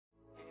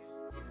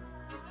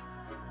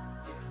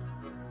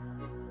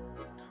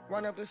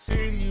Run up the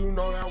city, you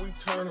know how we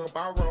turn up.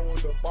 I run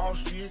with the boss,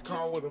 she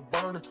call with a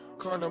burner.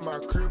 Come to my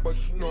crib, but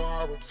you know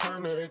I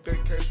return her. If they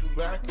catch you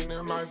lacking,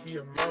 it might be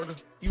a murder.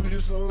 You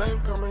just a lame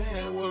coming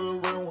here with a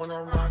real one.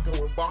 I'm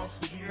rocking with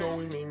bosses, you know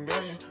we mean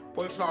million.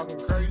 Boy talking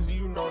crazy,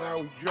 you know how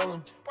we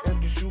drillin'.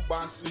 Empty shoe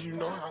boxes, you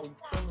know how we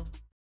fillin'.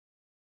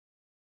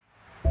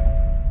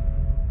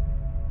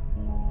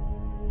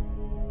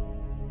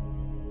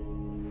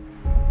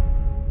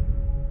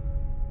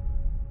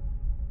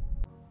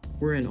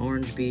 We're in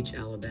Orange Beach,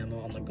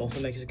 Alabama on the Gulf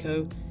of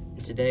Mexico, and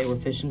today we're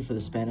fishing for the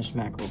Spanish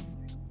mackerel.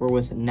 We're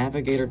with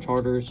Navigator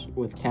Charters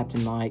with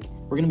Captain Mike.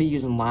 We're going to be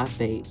using live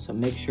bait, so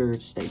make sure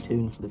to stay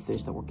tuned for the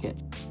fish that we'll catch.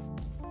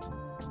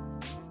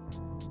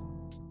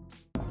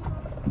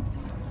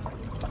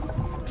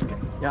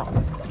 Yeah.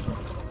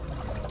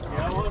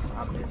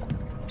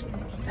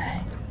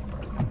 Dang.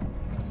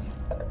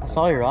 I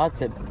saw your rod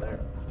tip.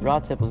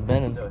 Rod tip was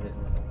bending.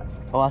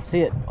 Oh, I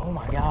see it. Oh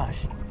my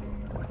gosh.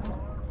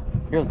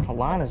 Your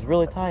line is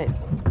really tight.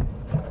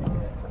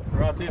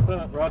 Rod tip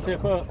up, rod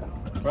tip up.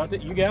 Rod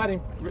tip, you got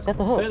him. Set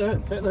the hook. Set the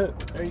hook, set the hook.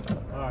 There you go.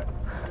 All right.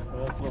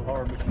 Well, that's a little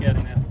hard, but you got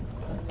him now.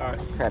 All right.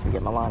 Crap, to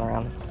get my line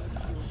around.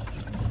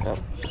 Go.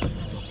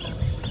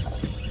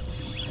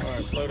 All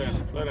right, slow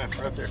down,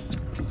 right there.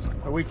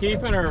 Are we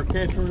keeping or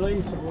catch and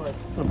release or what?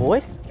 The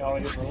boy? Y'all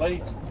want to get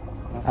release?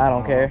 I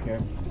don't care.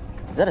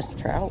 Is that a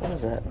trout? What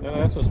is that? No,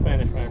 that's a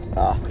Spanish mackerel.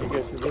 Ah. You got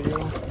your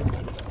video on?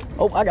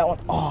 Oh, I got one.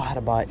 Oh, I had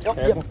a bite. Oh,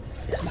 yep.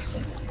 Yes.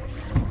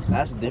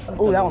 That's different.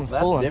 Oh, that one's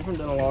That's pulling. different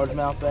than a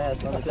largemouth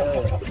bass. Let me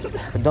tell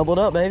you. Doubled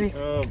up, baby.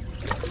 Got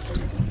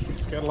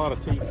a lot of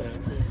teeth in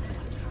it too.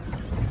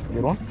 That's a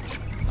good one.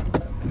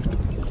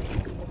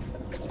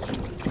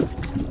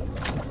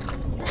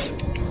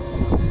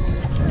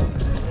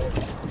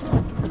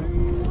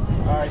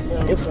 All right,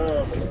 so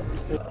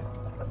the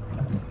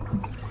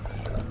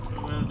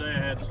other day I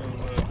had some.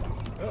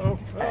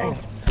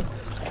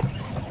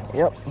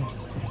 Yep.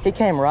 He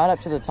came right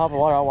up to the top of the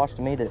water. I watched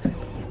him eat it.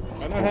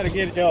 I know how to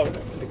get y'all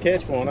to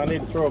catch one. I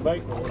need to throw a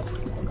bait for it.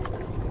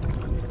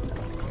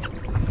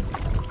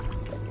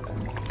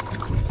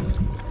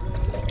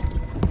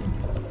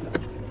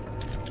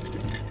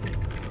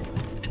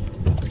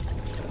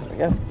 There we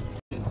go.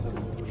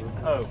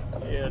 Oh,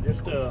 yeah,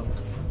 just hook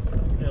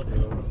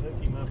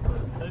him up or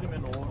set him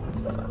in the water.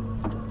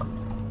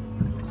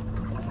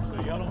 So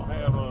y'all don't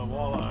have a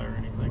walleye or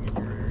anything in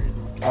your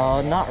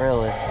area? Not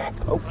really.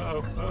 Oh.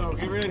 Uh-oh,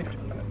 get ready.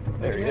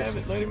 There he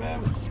is. Let him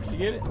have it. Did you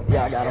get it?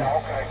 Yeah, I got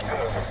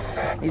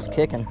him. He's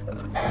kicking.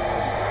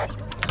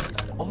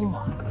 Oh my.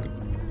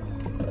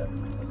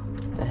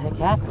 What the heck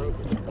happened?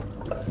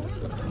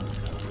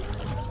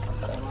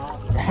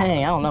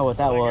 Dang, I don't know what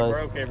that was.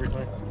 Broke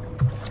everything.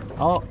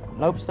 Oh,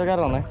 nope, still got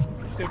it on there.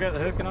 Still got the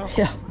hook and all?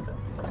 Yeah.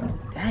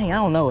 Dang, I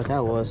don't know what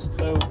that was.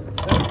 So,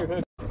 set your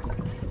hook.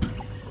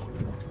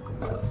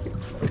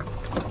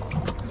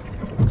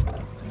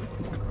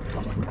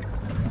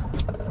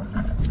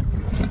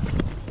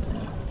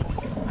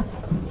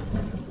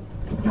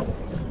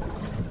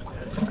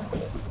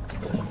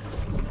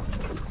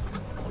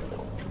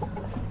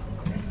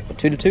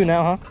 Two to two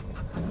now, huh?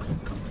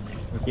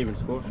 We're keeping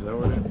score? Is that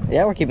what it is?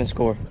 Yeah, we're keeping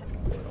score.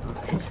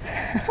 You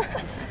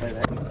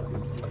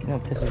know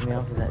what pisses me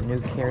off is that new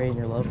Carrie and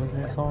Your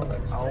Loveliness song.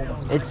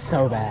 Oh, it's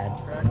so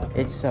bad.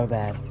 It's so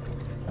bad.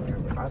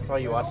 I saw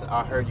you watching.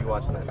 I heard you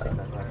watching that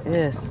TikTok last night.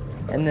 Yes.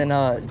 And then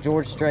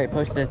George Strait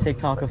posted a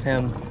TikTok of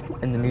him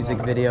in the music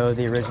video,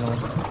 the original.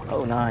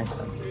 Oh,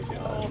 nice.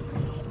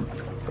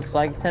 Looks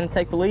like he's trying to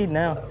take the lead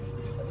now.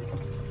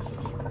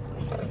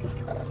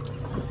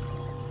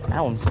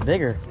 That one's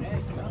bigger.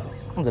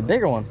 That one's a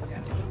bigger one.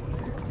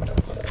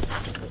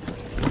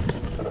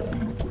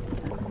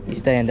 He's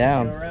staying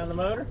down. Go around the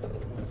motor.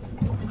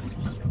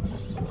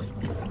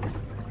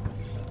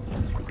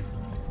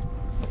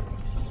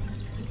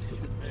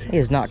 He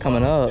is not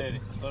coming up.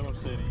 Slow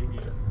steady, you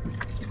get it.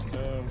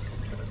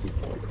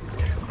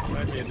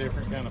 Might be a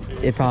different kind of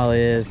fish. It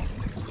probably is.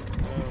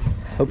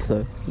 Hope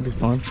so. It'll be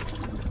fun.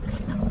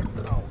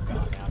 Oh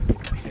God!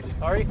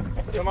 Hurry!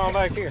 Come on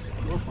back here.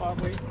 We'll fly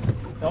with you.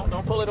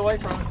 Don't pull it away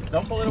from it.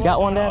 Don't pull it away. You got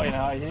one down? down?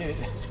 Oh, you know, I hit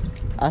it.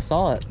 I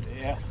saw it.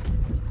 Yeah.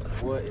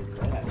 What is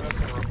that? That's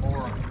a report.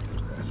 All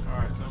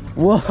right.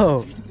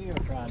 Whoa. He's still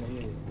trying to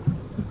hit it.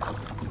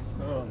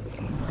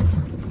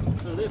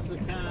 So this is the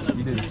kind of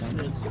fish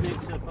that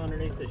sticks up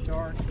underneath the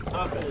shark. The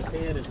top of his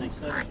head is a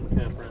suction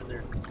cup right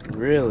there.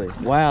 Really?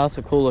 Wow, that's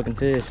a cool looking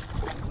fish.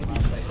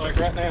 Like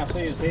right now,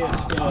 see his head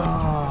still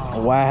up.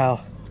 Oh,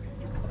 wow.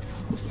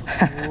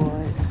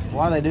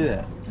 Why do they do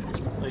that?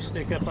 They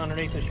stick up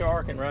underneath the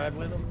shark and ride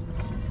with them.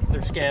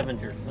 They're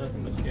scavengers,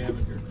 nothing but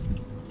scavengers.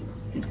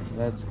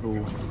 That's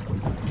cool.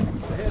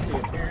 They have the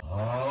appearance.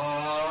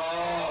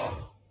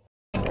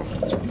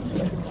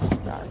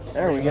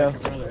 There we go.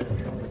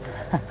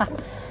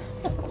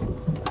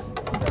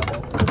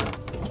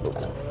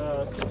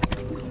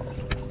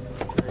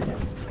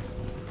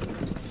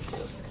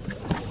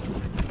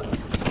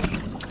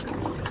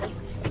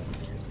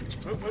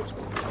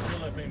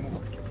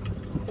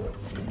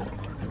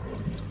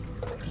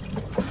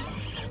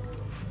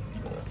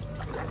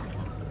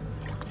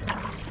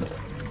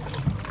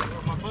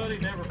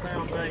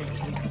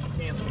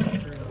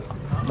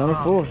 Number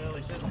 4. Well,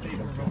 he said the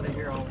people were going to be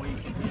here all week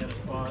if he had a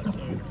spot, so yeah,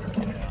 they're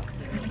going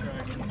to try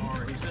again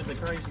tomorrow. He said the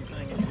crazy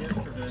thing is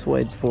yesterday.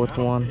 Wade's 4th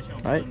one,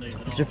 right?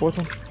 It's your 4th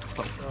one?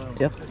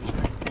 Yep.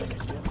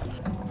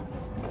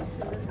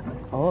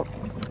 Oh,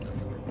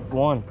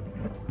 1,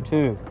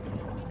 2,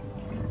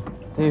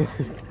 2.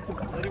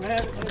 Let him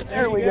have it.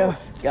 There we go.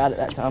 Got it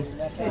that time.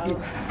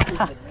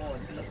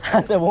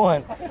 I said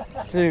 1,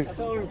 2. I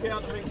told him to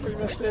count to me 3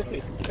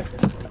 Mississippi.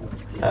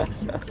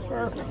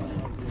 Perfect.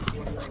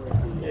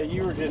 Yeah,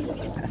 you were just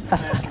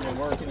smashing and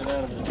working it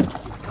out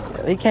of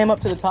it. He came up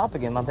to the top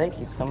again. My bait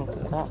keeps coming up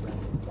to the top.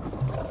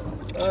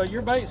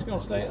 Your bait's going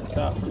to stay at the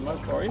top for the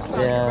most part. It's not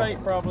Yeah. your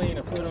bait probably ain't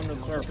a foot under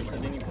the surface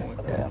at any point.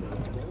 Yeah.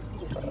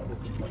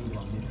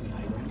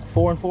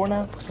 4 and 4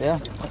 now? Yeah,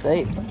 that's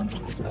 8.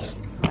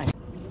 Nice.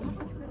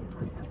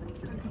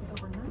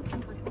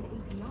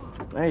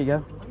 There you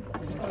go.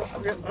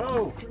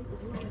 Oh,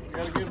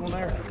 got a good one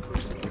there.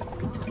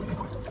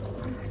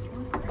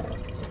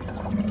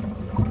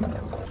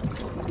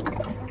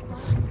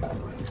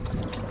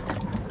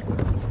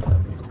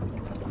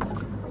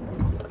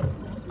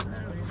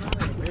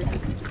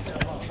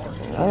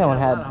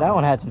 That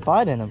one had some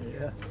fight in him.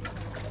 Yeah.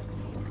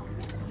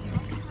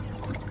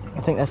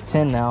 I think that's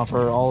 10 now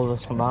for all of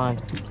us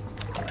combined.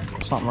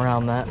 Something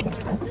around that.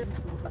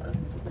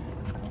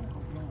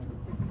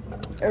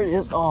 There it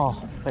is.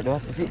 Oh, wait,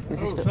 is he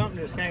still?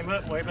 Something just came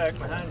up way back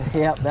behind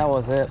you. Yep, that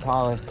was it.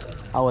 Probably.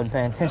 I wasn't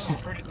paying attention.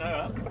 Pretty,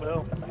 no,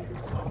 well,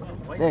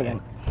 wait There a you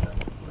minute. go.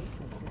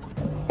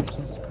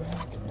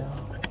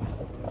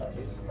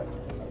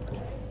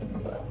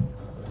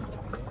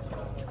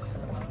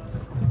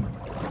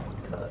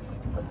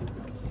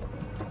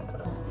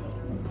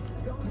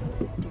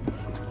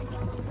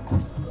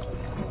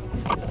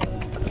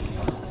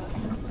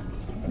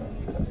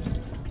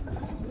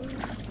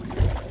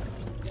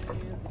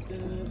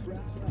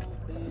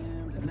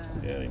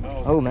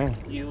 Oh man,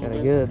 got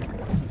it good.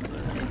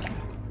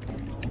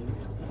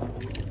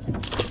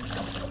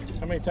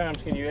 How many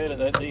times can you edit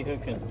that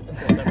de-hooking?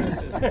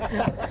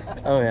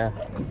 Oh yeah.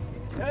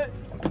 Cut.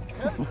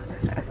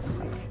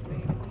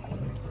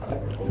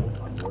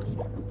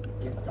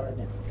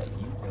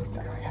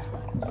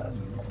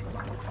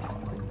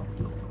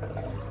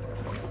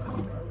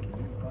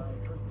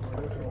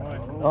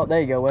 Oh,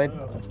 there you go, Wade.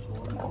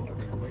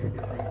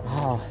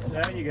 Oh,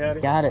 Now you got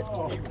it. got it.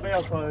 You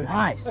fell close.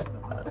 Nice.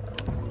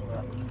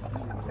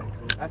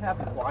 That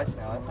happened twice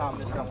now. That's how I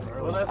missed something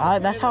earlier. Well,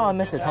 That's how I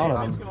missed a ton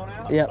of them.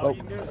 Yeah. All Oh,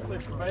 you do is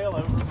flip your bail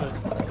over, but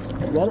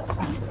you got it?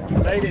 you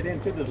made it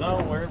into the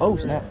zone where. Oh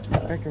snap!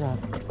 Crack your rod.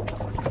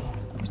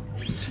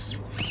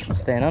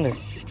 Staying under.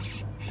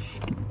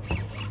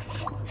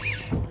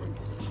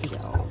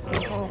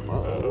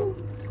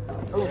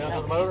 Oh, down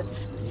the motor.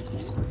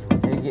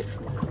 There you get.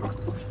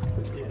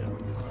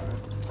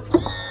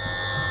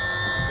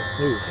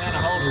 Yeah. Kind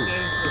of hold it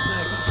steady for a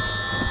second.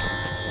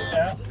 Look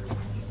out.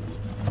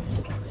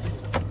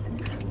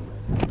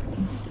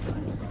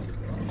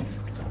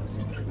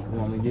 You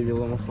want me to give you a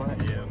little more slack?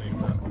 Yeah, I need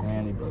that.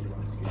 And he broke it.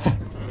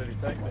 Did he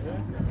take the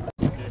hook?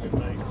 Did he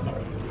take it?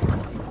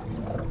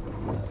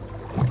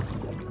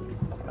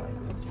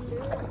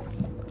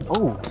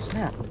 Oh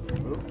snap!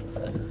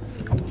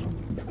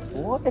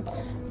 What?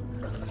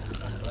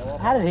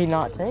 How did he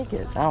not take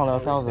it? I don't know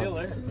if that was Still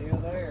there. Still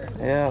there.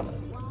 Yeah.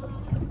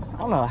 I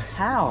don't know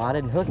how I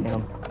didn't hook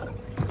him.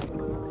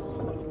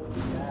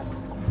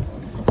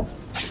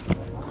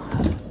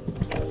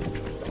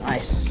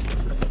 Nice.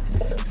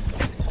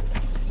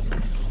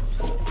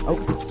 Oh,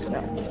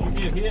 no.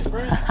 You get hit,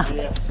 Brent?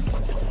 Yeah.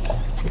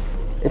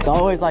 It's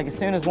always like as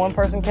soon as one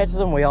person catches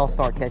them, we all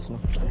start catching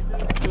them.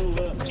 Cooled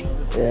up.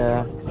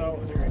 Yeah.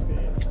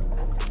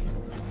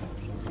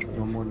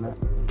 One more than that.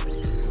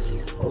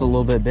 It's a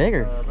little bit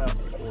bigger. About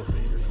 4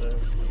 feet or so.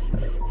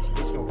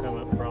 He's gonna come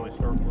up and probably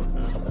circle it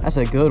now. That's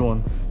a good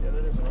one. Yeah,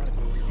 that is right.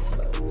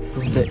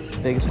 This is the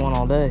biggest one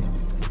all day.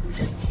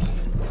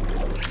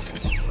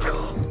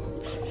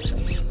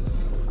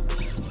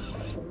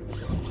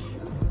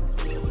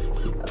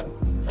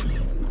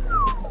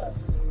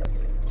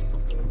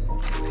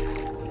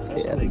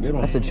 Yeah,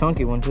 that's a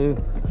chunky one too.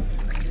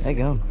 There you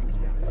go.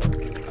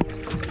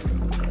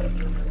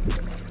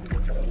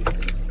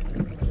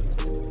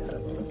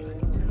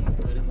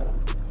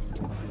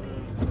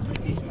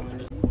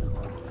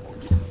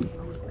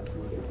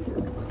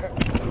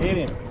 Hit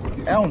him.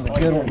 That one's a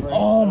good one.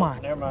 Oh my.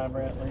 Never mind,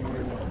 Brent. Leave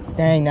it.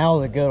 Dang, that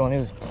was a good one. He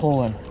was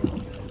pulling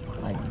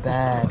like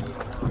bad.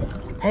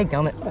 Hey,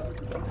 gummit.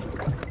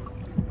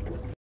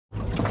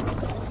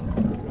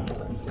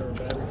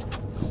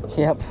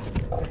 Yep.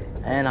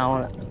 And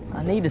I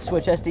need to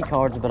switch SD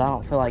cards, but I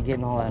don't feel like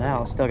getting all that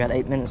out. Still got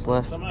 8 minutes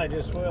left. Somebody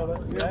just swelled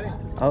up. You got him?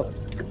 Oh.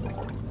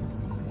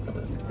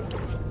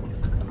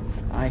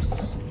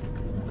 Nice.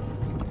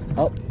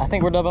 Oh, I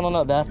think we're doubling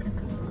up, Dad.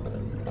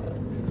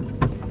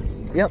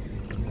 Yep.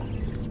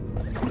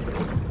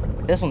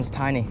 This one's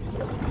tiny.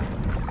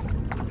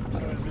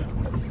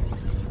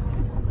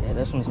 Yeah,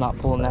 this one's not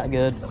pulling that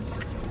good.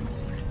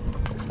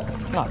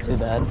 Not too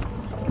bad.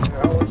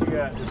 All what you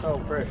got, just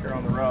hold pressure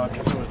on the rod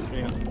and pull it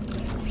in.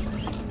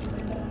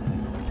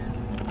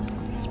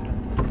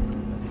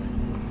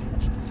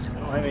 I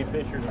don't have any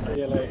pictures of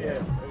PLA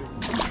yet.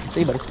 See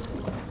you, buddy.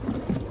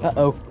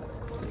 Uh-oh.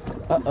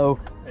 Uh-oh.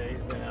 Yeah, he's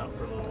been out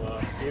for a little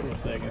while. Give him a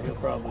second, he'll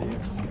probably...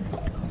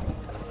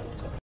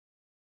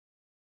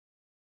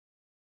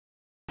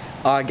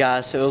 Alright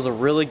guys, so it was a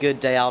really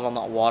good day out on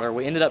that water.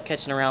 We ended up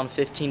catching around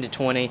 15 to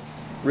 20.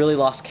 Really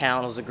lost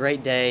count. It was a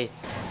great day.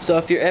 So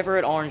if you're ever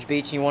at Orange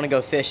Beach and you want to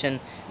go fishing,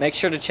 make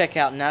sure to check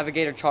out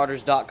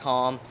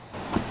NavigatorCharters.com.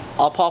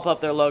 I'll pop up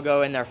their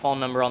logo and their phone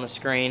number on the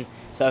screen.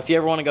 So if you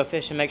ever want to go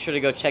fishing, make sure to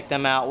go check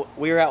them out.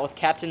 We were out with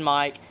Captain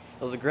Mike.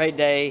 It was a great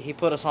day. He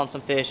put us on some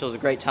fish. It was a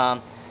great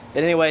time.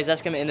 But anyways,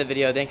 that's going to end the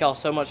video. Thank y'all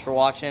so much for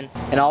watching.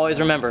 And always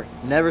remember,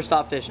 never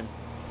stop fishing.